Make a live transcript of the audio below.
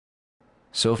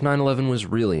So if 9/11 was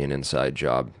really an inside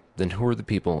job, then who are the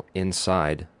people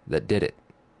inside that did it?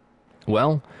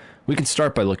 Well, we can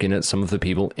start by looking at some of the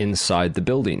people inside the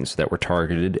buildings that were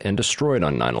targeted and destroyed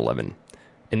on 9/11.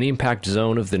 In the impact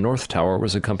zone of the North Tower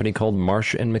was a company called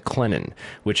Marsh & McLennan,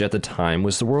 which at the time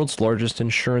was the world's largest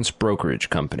insurance brokerage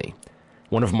company.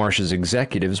 One of Marsh's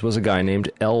executives was a guy named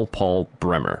L. Paul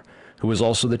Bremer, who was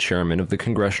also the chairman of the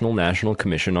Congressional National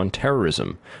Commission on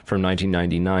Terrorism from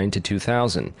 1999 to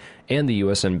 2000, and the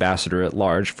U.S. Ambassador at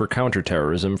Large for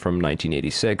Counterterrorism from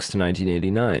 1986 to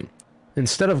 1989.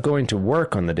 Instead of going to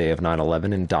work on the day of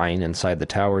 9/11 and dying inside the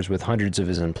towers with hundreds of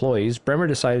his employees, Bremer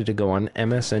decided to go on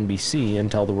MSNBC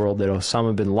and tell the world that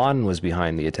Osama bin Laden was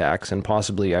behind the attacks and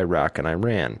possibly Iraq and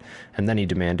Iran, and then he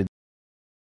demanded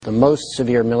the most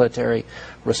severe military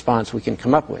response we can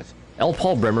come up with. L.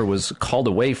 Paul Bremer was called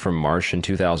away from Marsh in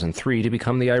 2003 to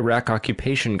become the Iraq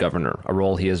occupation governor, a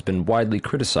role he has been widely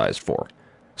criticized for.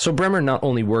 So Bremer not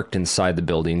only worked inside the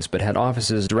buildings, but had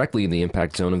offices directly in the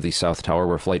impact zone of the South Tower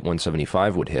where Flight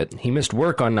 175 would hit. He missed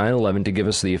work on 9/11 to give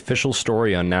us the official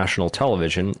story on national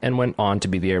television, and went on to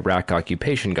be the Iraq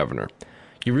occupation governor.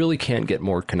 You really can't get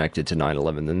more connected to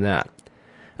 9/11 than that.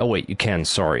 Oh wait, you can,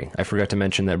 sorry. I forgot to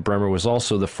mention that Bremer was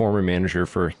also the former manager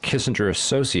for Kissinger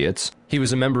Associates. He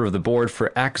was a member of the board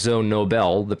for Akzo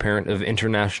Nobel, the parent of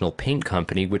International Paint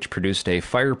Company, which produced a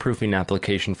fireproofing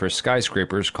application for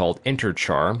skyscrapers called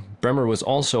Interchar. Bremer was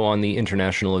also on the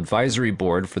International Advisory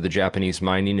Board for the Japanese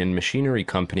mining and machinery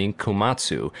company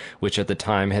Komatsu, which at the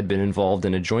time had been involved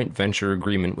in a joint venture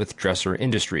agreement with Dresser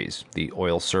Industries, the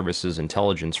oil services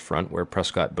intelligence front where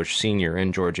Prescott Bush Sr.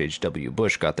 and George H.W.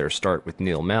 Bush got their start with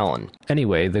Neil Mallon.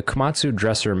 Anyway, the Komatsu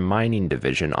Dresser mining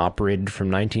division operated from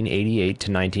 1988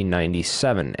 to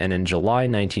 1997, and in July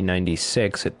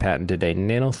 1996 it patented a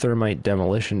nanothermite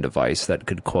demolition device that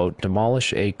could, quote,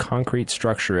 demolish a concrete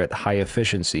structure at high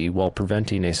efficiency while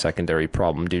preventing a secondary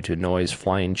problem due to noise,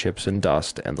 flying chips and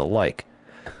dust, and the like.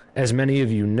 As many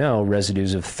of you know,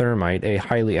 residues of thermite, a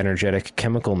highly energetic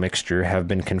chemical mixture, have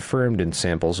been confirmed in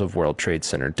samples of World Trade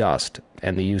Center dust,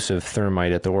 and the use of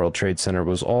thermite at the World Trade Center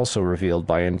was also revealed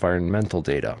by environmental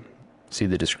data. See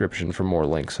the description for more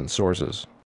links and sources.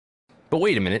 But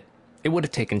wait a minute. It would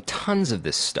have taken tons of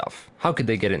this stuff. How could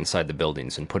they get it inside the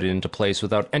buildings and put it into place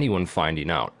without anyone finding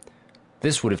out?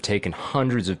 This would have taken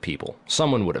hundreds of people.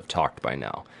 Someone would have talked by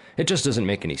now. It just doesn't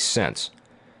make any sense.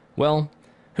 Well,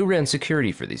 who ran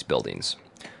security for these buildings?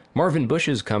 Marvin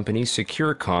Bush's company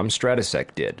SecureCom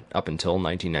Stratesec did, up until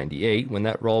 1998 when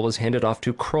that role was handed off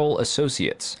to Kroll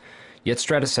Associates. Yet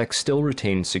Stratesec still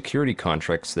retained security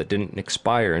contracts that didn't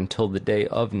expire until the day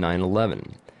of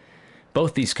 9/11.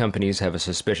 Both these companies have a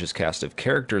suspicious cast of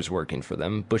characters working for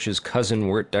them. Bush's cousin,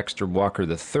 Wirt Dexter Walker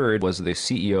III, was the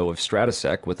CEO of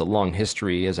Stratesec with a long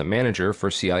history as a manager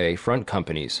for CIA front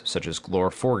companies, such as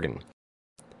Glor Forgan.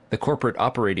 The corporate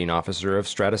operating officer of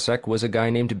Stratesec was a guy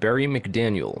named Barry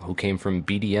McDaniel, who came from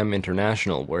BDM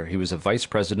International, where he was a vice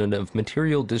president of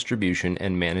material distribution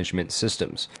and management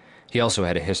systems. He also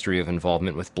had a history of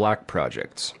involvement with black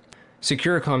projects.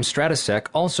 SecureCom Stratesec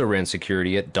also ran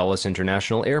security at Dulles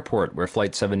International Airport, where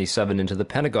Flight 77 into the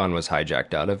Pentagon was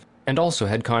hijacked out of, and also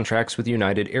had contracts with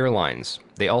United Airlines.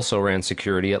 They also ran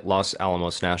security at Los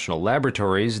Alamos National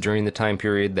Laboratories during the time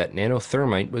period that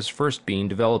nanothermite was first being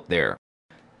developed there.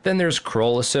 Then there's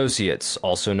Kroll Associates,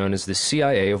 also known as the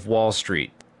CIA of Wall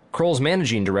Street. Kroll's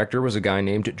managing director was a guy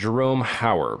named Jerome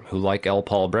Hauer, who, like L.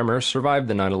 Paul Bremer, survived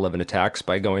the 9/11 attacks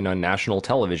by going on national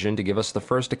television to give us the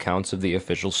first accounts of the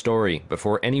official story.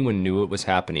 Before anyone knew it was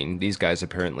happening, these guys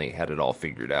apparently had it all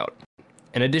figured out.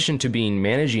 In addition to being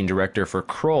managing director for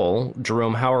Kroll,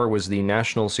 Jerome Hauer was the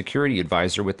national security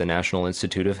advisor with the National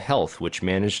Institute of Health, which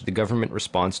managed the government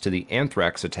response to the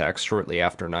anthrax attacks shortly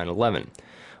after 9/11.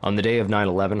 On the day of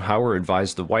 9/11, Hauer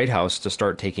advised the White House to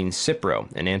start taking Cipro,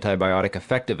 an antibiotic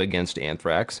effective against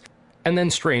anthrax, and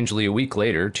then strangely a week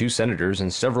later, 2 senators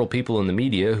and several people in the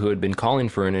media who had been calling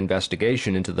for an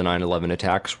investigation into the 9/11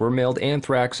 attacks were mailed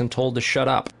anthrax and told to shut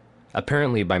up,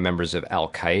 apparently by members of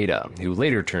Al-Qaeda, who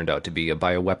later turned out to be a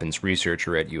bioweapons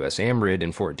researcher at U.S. AMRID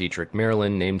in Fort Detrick,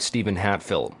 Maryland, named Stephen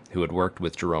Hatfill, who had worked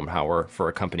with Jerome Hauer for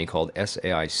a company called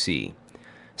SAIC.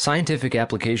 Scientific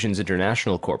Applications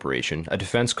International Corporation, a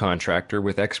defense contractor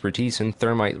with expertise in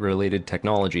thermite-related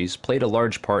technologies, played a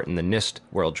large part in the NIST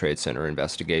World Trade Center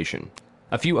investigation.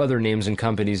 A few other names and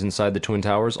companies inside the Twin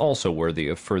Towers also worthy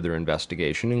of further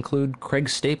investigation include Craig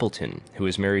Stapleton, who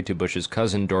is married to Bush's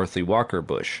cousin Dorothy Walker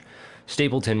Bush.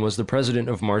 Stapleton was the president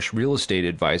of Marsh Real Estate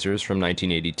Advisors from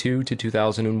 1982 to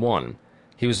 2001.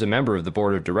 He was a member of the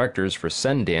board of directors for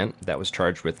Cendant, that was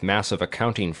charged with massive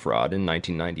accounting fraud in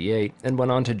 1998, and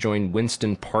went on to join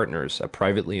Winston Partners, a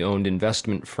privately owned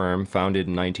investment firm founded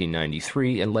in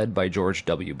 1993 and led by George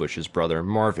W. Bush's brother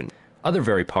Marvin. Other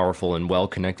very powerful and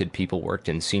well-connected people worked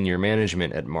in senior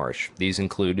management at Marsh. These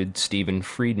included Stephen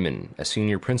Friedman, a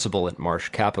senior principal at Marsh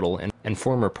Capital and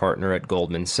former partner at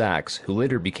Goldman Sachs, who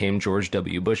later became George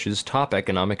W. Bush's top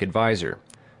economic advisor.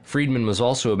 Friedman was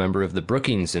also a member of the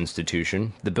Brookings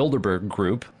Institution, the Bilderberg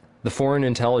Group, the Foreign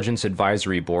Intelligence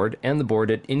Advisory Board, and the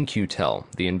board at In-Q-Tel,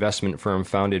 the investment firm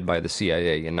founded by the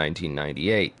CIA in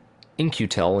 1998.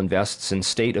 In-Q-Tel invests in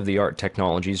state-of-the-art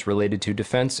technologies related to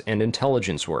defense and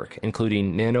intelligence work,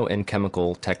 including nano and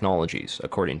chemical technologies,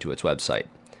 according to its website.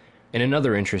 In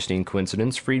another interesting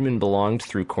coincidence, Friedman belonged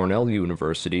through Cornell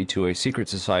University to a secret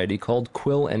society called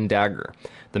Quill and Dagger,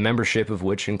 the membership of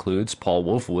which includes Paul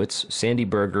Wolfowitz, Sandy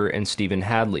Berger, and Stephen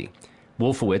Hadley.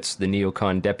 Wolfowitz, the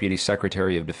NEOCON Deputy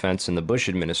Secretary of Defense in the Bush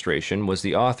administration, was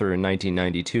the author in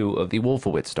 1992 of the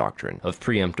Wolfowitz Doctrine of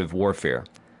preemptive warfare.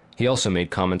 He also made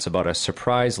comments about a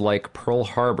surprise-like Pearl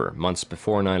Harbor months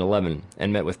before 9/11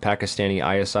 and met with Pakistani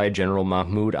ISI General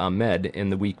Mahmoud Ahmed in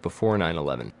the week before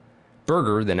 9/11.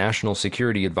 Berger, the national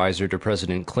security advisor to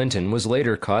President Clinton, was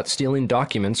later caught stealing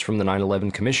documents from the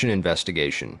 9/11 Commission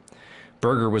investigation.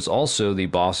 Berger was also the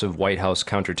boss of White House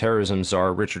counterterrorism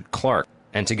czar Richard Clarke,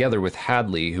 and together with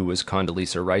Hadley, who was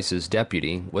Condoleezza Rice's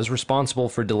deputy, was responsible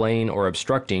for delaying or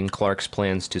obstructing Clarke's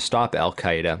plans to stop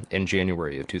al-Qaeda in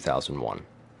January of 2001.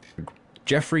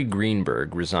 Jeffrey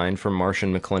Greenberg resigned from Marsh &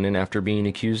 McLennan after being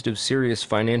accused of serious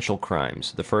financial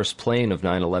crimes. The first plane of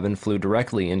 9/11 flew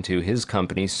directly into his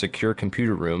company's secure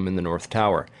computer room in the North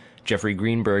Tower. Jeffrey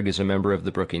Greenberg is a member of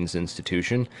the Brookings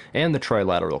Institution and the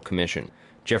Trilateral Commission.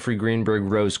 Jeffrey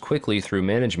Greenberg rose quickly through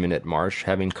management at Marsh,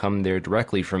 having come there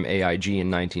directly from AIG in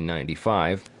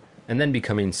 1995, and then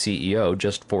becoming CEO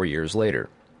just 4 years later.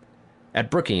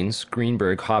 At Brookings,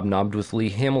 Greenberg hobnobbed with Lee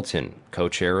Hamilton,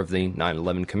 co-chair of the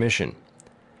 9/11 Commission.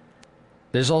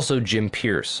 There's also Jim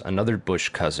Pierce, another Bush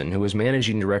cousin, who was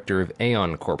managing director of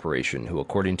Aon Corporation, who,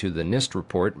 according to the NIST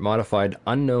report, modified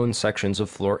unknown sections of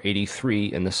Floor 83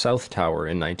 in the South Tower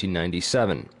in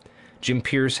 1997. Jim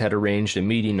Pierce had arranged a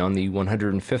meeting on the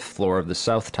 105th floor of the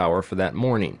South Tower for that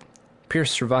morning.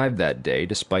 Pierce survived that day,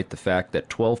 despite the fact that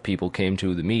 12 people came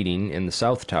to the meeting in the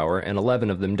South Tower and 11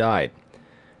 of them died.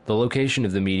 The location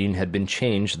of the meeting had been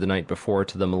changed the night before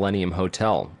to the Millennium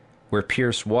Hotel, where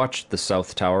Pierce watched the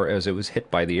South Tower as it was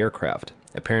hit by the aircraft.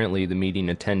 Apparently, the meeting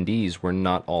attendees were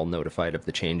not all notified of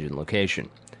the change in location.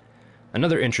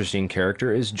 Another interesting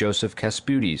character is Joseph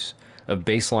Kasputis, of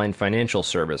Baseline Financial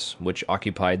Service, which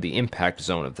occupied the impact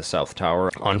zone of the South Tower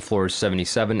on floors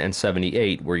 77 and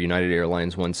 78, where United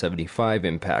Airlines 175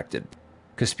 impacted.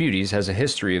 Kasputis has a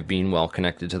history of being well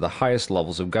connected to the highest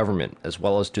levels of government, as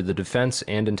well as to the defense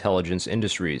and intelligence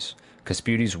industries.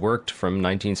 Kasputis worked from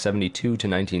 1972 to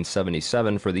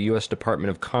 1977 for the U.S.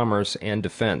 Department of Commerce and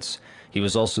Defense. He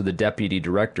was also the deputy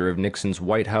director of Nixon's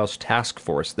White House task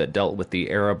force that dealt with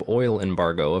the Arab oil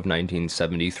embargo of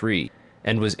 1973,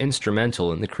 and was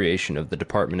instrumental in the creation of the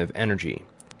Department of Energy.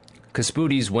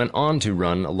 Kasputis went on to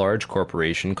run a large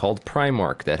corporation called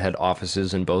Primark that had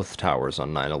offices in both towers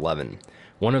on 9/11.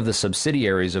 One of the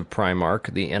subsidiaries of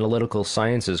Primark, the Analytical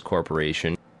Sciences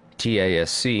Corporation,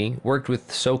 TASC, worked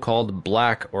with so-called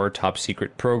black or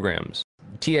top-secret programs.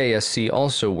 TASC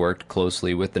also worked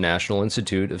closely with the National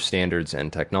Institute of Standards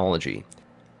and Technology.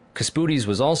 Kasputis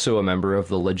was also a member of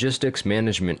the Logistics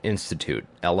Management Institute,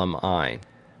 LMI,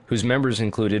 whose members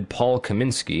included Paul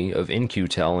Kaminsky of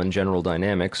In-Q-Tel and General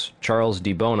Dynamics, Charles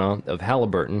DiBona of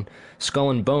Halliburton,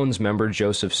 Skull and Bones member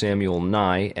Joseph Samuel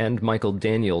Nye, and Michael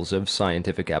Daniels of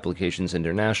Scientific Applications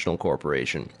International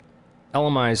Corporation.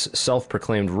 LMI's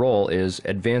self-proclaimed role is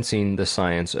advancing the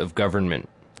science of government.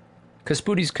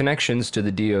 Kasputis' connections to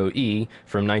the DOE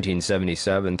from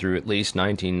 1977 through at least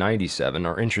 1997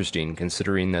 are interesting,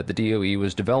 considering that the DOE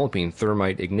was developing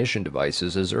thermite ignition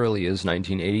devices as early as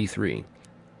 1983.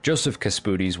 Joseph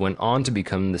Kasputis went on to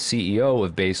become the CEO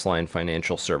of Baseline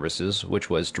Financial Services, which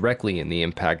was directly in the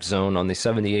impact zone on the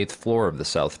 78th floor of the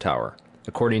South Tower.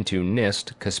 According to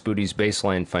NIST, Kasputis'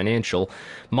 Baseline Financial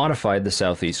modified the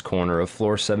southeast corner of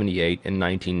Floor 78 in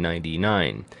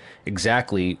 1999,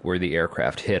 exactly where the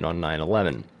aircraft hit on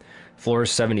 9/11.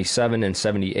 Floors 77 and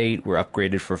 78 were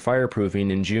upgraded for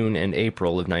fireproofing in June and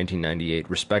April of 1998,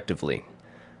 respectively.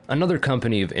 Another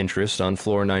company of interest on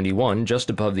Floor 91, just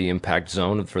above the impact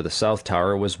zone for the South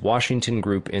Tower, was Washington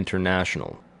Group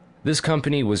International. This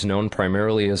company was known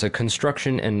primarily as a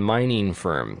construction and mining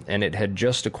firm, and it had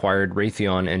just acquired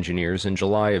Raytheon Engineers in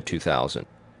July of 2000.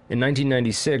 In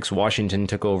 1996, Washington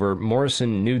took over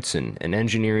Morrison Knudsen, an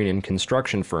engineering and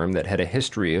construction firm that had a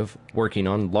history of working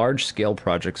on large-scale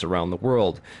projects around the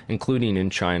world, including in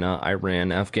China,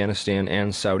 Iran, Afghanistan,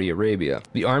 and Saudi Arabia.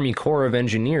 The Army Corps of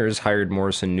Engineers hired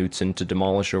Morrison Knudsen to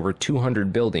demolish over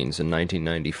 200 buildings in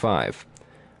 1995.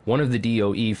 One of the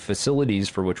DOE facilities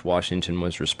for which Washington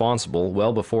was responsible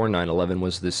well before 9/11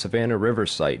 was the Savannah River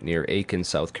site near Aiken,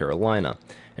 South Carolina.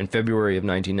 In February of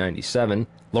 1997,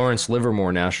 Lawrence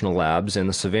Livermore National Labs and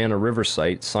the Savannah River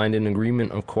site signed an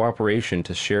agreement of cooperation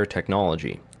to share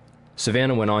technology.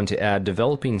 Savannah went on to add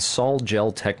developing sol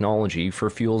gel technology for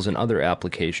fuels and other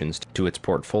applications to its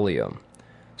portfolio.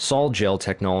 Sol gel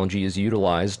technology is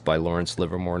utilized by Lawrence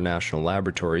Livermore National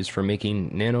Laboratories for making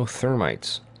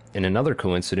nanothermites. In another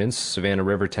coincidence, Savannah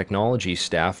River Technology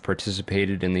staff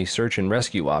participated in the search and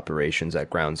rescue operations at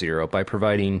Ground Zero by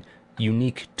providing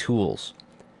unique tools.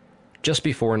 Just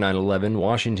before 9/11,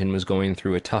 Washington was going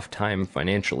through a tough time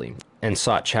financially and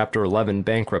sought Chapter 11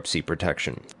 bankruptcy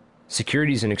protection.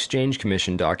 Securities and Exchange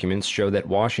Commission documents show that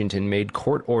Washington made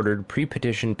court-ordered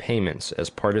pre-petition payments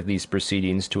as part of these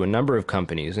proceedings to a number of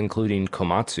companies, including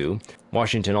Komatsu.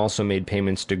 Washington also made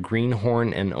payments to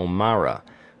Greenhorn and Omara,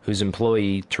 whose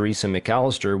employee Teresa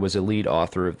McAllister was a lead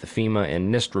author of the FEMA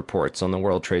and NIST reports on the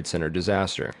World Trade Center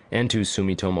disaster, and to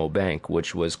Sumitomo Bank,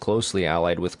 which was closely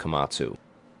allied with Komatsu.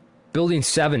 Building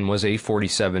 7 was a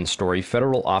 47-story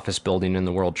federal office building in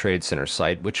the World Trade Center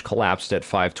site, which collapsed at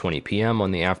 5:20 p.m.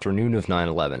 on the afternoon of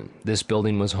 9/11. This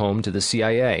building was home to the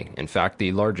CIA, in fact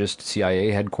the largest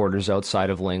CIA headquarters outside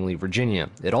of Langley, Virginia.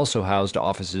 It also housed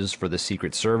offices for the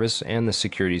Secret Service and the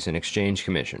Securities and Exchange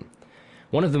Commission.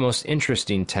 One of the most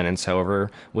interesting tenants,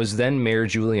 however, was then Mayor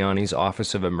Giuliani's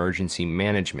Office of Emergency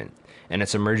Management and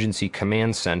its Emergency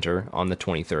Command Center on the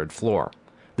 23rd floor.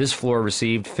 This floor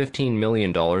received $15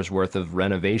 million worth of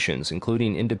renovations,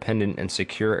 including independent and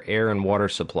secure air and water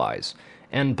supplies,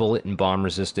 and bullet and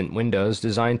bomb-resistant windows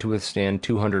designed to withstand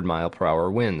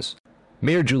 200-mile-per-hour winds.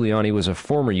 Mayor Giuliani was a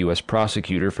former U.S.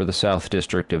 prosecutor for the South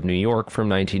District of New York from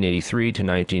 1983 to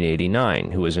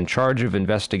 1989, who was in charge of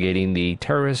investigating the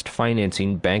terrorist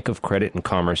financing Bank of Credit and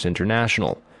Commerce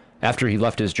International. After he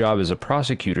left his job as a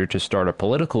prosecutor to start a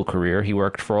political career, he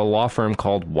worked for a law firm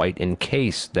called White &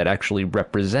 Case that actually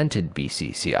represented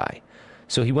BCCI.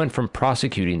 So he went from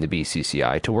prosecuting the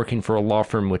BCCI to working for a law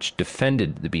firm which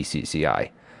defended the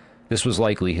BCCI. This was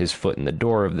likely his foot in the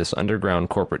door of this underground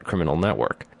corporate criminal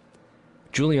network.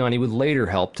 Giuliani would later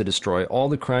help to destroy all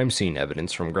the crime scene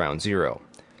evidence from Ground Zero.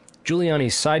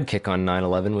 Giuliani's sidekick on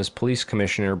 9/11 was Police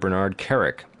Commissioner Bernard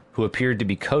Kerik, who appeared to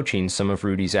be coaching some of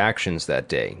Rudy's actions that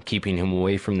day, keeping him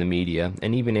away from the media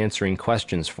and even answering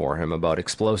questions for him about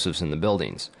explosives in the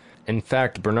buildings. In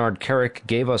fact, Bernard Kerik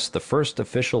gave us the first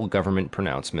official government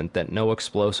pronouncement that no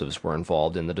explosives were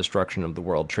involved in the destruction of the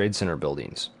World Trade Center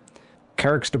buildings.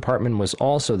 Kerik's department was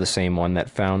also the same one that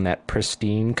found that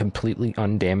pristine, completely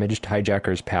undamaged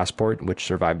hijacker's passport, which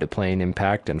survived a plane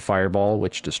impact and fireball,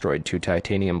 which destroyed 2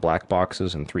 titanium black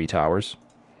boxes and 3 towers.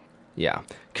 Yeah,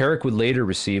 Kerik would later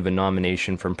receive a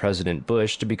nomination from President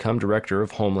Bush to become Director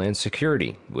of Homeland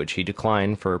Security, which he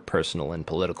declined for personal and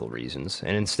political reasons,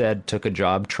 and instead took a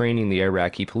job training the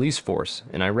Iraqi police force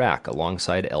in Iraq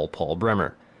alongside L. Paul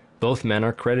Bremer. Both men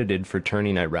are credited for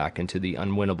turning Iraq into the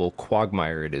unwinnable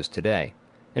quagmire it is today.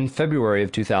 In February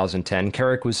of 2010,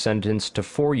 Kerik was sentenced to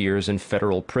 4 years in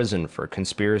federal prison for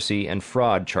conspiracy and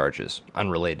fraud charges,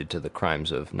 unrelated to the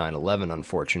crimes of 9/11,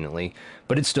 unfortunately,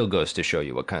 but it still goes to show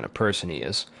you what kind of person he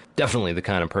is. Definitely the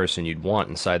kind of person you'd want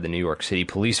inside the New York City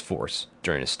police force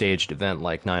during a staged event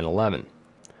like 9/11.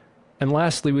 And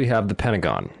lastly, we have the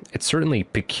Pentagon. It's certainly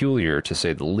peculiar, to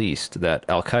say the least, that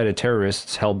al-Qaeda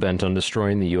terrorists hell-bent on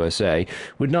destroying the USA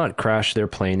would not crash their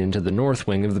plane into the north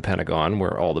wing of the Pentagon,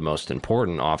 where all the most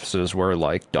important offices were,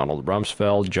 like Donald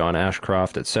Rumsfeld, John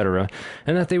Ashcroft, etc.,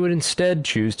 and that they would instead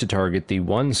choose to target the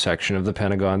one section of the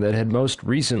Pentagon that had most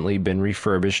recently been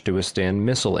refurbished to withstand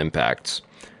missile impacts.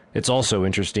 It's also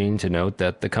interesting to note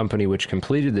that the company which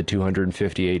completed the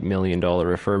 $258 million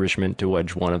refurbishment to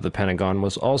Wedge 1 of the Pentagon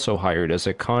was also hired as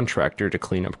a contractor to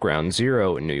clean up Ground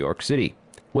Zero in New York City.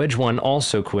 Wedge 1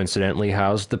 also coincidentally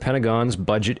housed the Pentagon's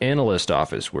Budget Analyst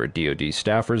Office, where DoD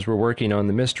staffers were working on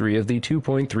the mystery of the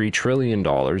 $2.3 trillion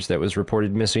that was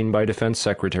reported missing by Defense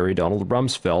Secretary Donald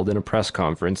Rumsfeld in a press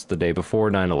conference the day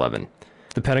before 9/11.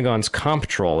 The Pentagon's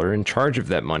comptroller in charge of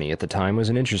that money at the time was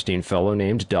an interesting fellow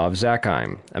named Dov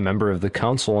Zakheim, a member of the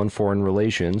Council on Foreign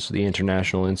Relations, the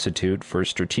International Institute for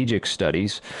Strategic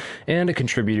Studies, and a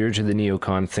contributor to the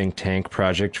NEOCON think tank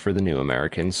Project for the New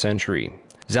American Century.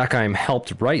 Zakheim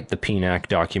helped write the PNAC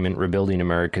document Rebuilding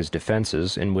America's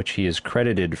Defenses, in which he is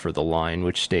credited for the line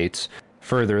which states,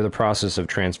 Further, the process of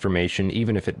transformation,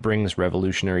 even if it brings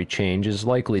revolutionary change, is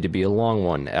likely to be a long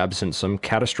one, absent some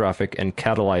catastrophic and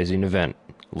catalyzing event,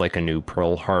 like a new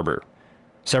Pearl Harbor.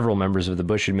 Several members of the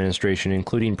Bush administration,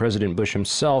 including President Bush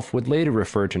himself, would later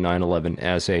refer to 9/11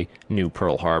 as a new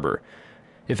Pearl Harbor.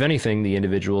 If anything, the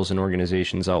individuals and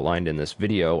organizations outlined in this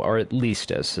video are at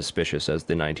least as suspicious as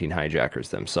the 19 hijackers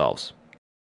themselves.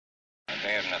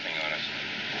 They have nothing on us.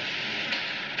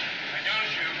 Why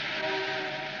don't you?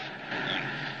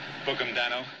 Book 'em,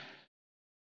 Dano.